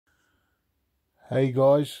Hey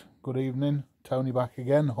guys, good evening. Tony back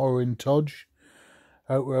again, Horror in Todge.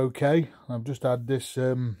 Hope we're okay. I've just had this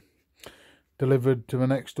delivered to my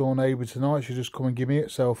next door neighbour tonight. She just come and give me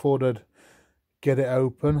it, so I thought I'd get it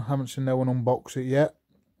open. Haven't seen no one unbox it yet.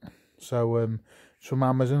 So it's from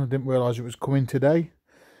Amazon. I didn't realise it was coming today.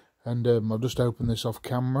 And I've just opened this off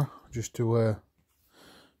camera just to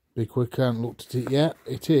be quick. I haven't looked at it yet.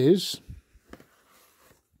 It is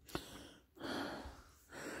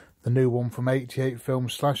the new one from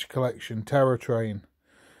 88films / collection, Terror Train.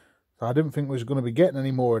 I didn't think we was going to be getting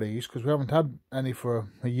any more of these because we haven't had any for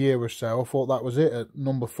a year or so. I thought that was it at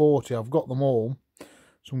number 40. I've got them all.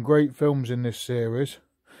 Some great films in this series.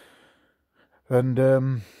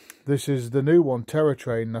 And this is the new one, Terror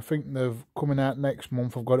Train. I think they're coming out next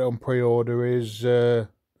month. I've got it on pre-order. Is it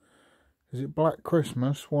Black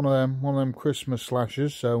Christmas? One of them Christmas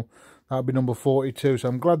slashers. So that'll be number 42. So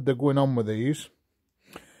I'm glad they're going on with these.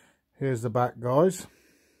 Here's the back, guys.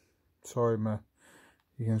 Sorry,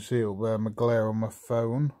 you can see it up there, my glare on my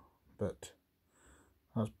phone, but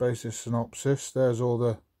that's basic synopsis. There's all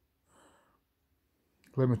the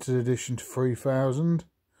limited edition to 3000.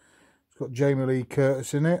 It's got Jamie Lee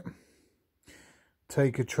Curtis in it.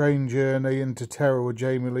 Take a train journey into terror with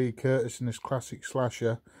Jamie Lee Curtis in this classic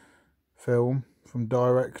slasher film from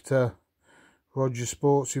director Roger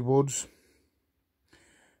Sportsy Woods.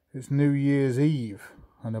 It's New Year's Eve,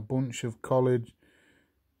 and a bunch of college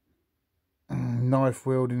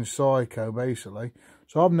knife-wielding psycho, basically.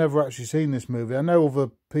 So I've never actually seen this movie. I know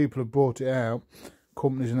other people have bought it out,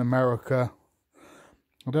 companies in America.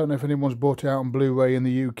 I don't know if anyone's bought it out on Blu-ray in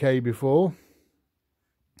the UK before.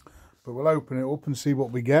 But we'll open it up and see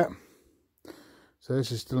what we get. So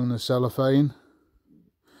this is still in the cellophane.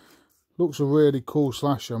 Looks a really cool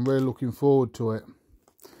slasher. I'm really looking forward to it.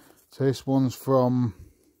 So this one's from,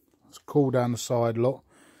 let's call down the side, look.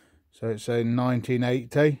 So it's a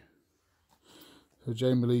 1980. So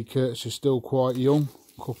Jamie Lee Curtis is still quite young,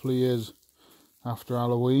 a couple of years after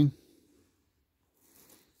Halloween.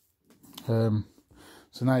 So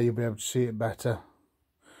now you'll be able to see it better.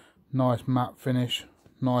 Nice matte finish,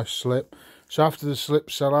 nice slip. So after the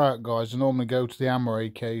slips sell out, guys, I normally go to the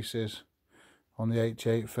Amaray cases on the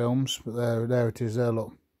 88 films. But there it is there,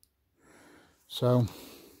 look. So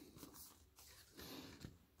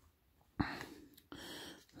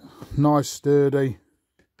nice sturdy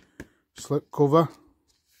slip cover.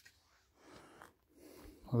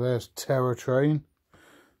 Well, there's Terror Train.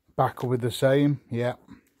 Back with the same, yeah.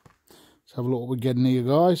 Let's have a look what we're getting here,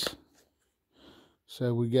 guys.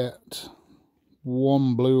 So we get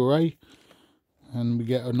one Blu-ray, and we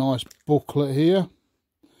get a nice booklet here,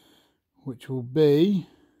 which will be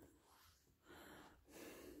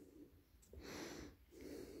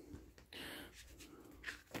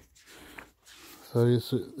so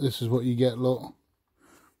this is what you get, look.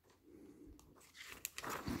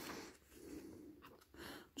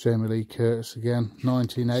 Jamie Lee Curtis again,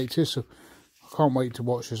 1980. So I can't wait to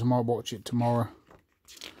watch this. I might watch it tomorrow.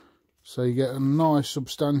 So you get a nice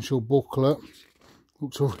substantial booklet.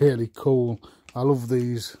 Looks really cool. I love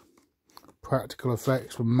these practical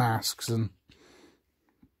effects with masks, and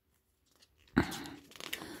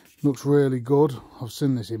looks really good. I've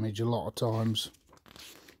seen this image a lot of times.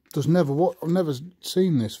 I've never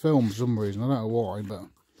seen this film for some reason. I don't know why, but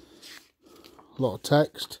a lot of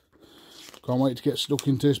text. Can't wait to get stuck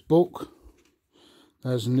into this book.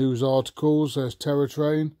 There's news articles. There's Terror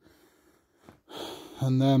Train,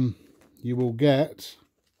 and then you will get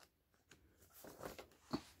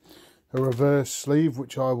a reverse sleeve,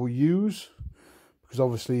 which I will use because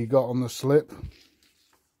obviously you got on the slip.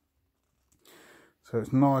 So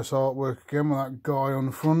it's nice artwork again with that guy on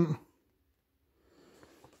the front.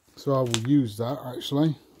 So I will use that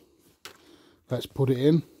actually. Let's put it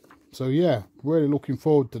in. So yeah, really looking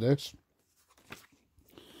forward to this.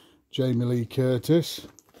 Jamie Lee Curtis.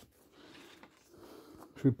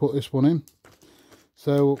 Should we put this one in?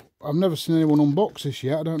 So I've never seen anyone unbox this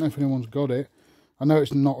yet. I don't know if anyone's got it. I know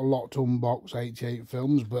it's not a lot to unbox, 88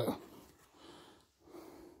 films, but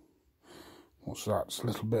what's that? It's a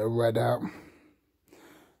little bit of red out.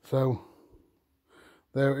 So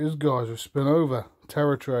there it is, guys. We spin over.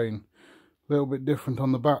 Terror Train. A little bit different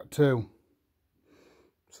on the back too.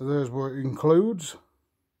 So there's what it includes.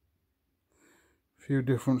 A few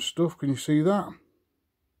different stuff. Can you see that?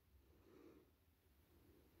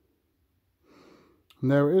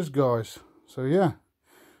 And there it is, guys. So yeah,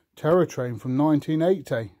 Terror Train from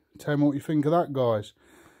 1980. Tell me what you think of that, guys.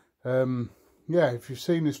 Yeah, if you've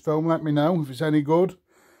seen this film, let me know if it's any good.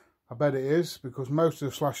 I bet it is, because most of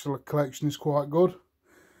the slasher collection is quite good.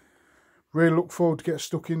 Really look forward to get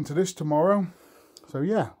stuck into this tomorrow. So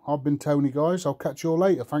yeah, I've been Tony, guys. I'll catch you all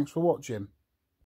later. Thanks for watching.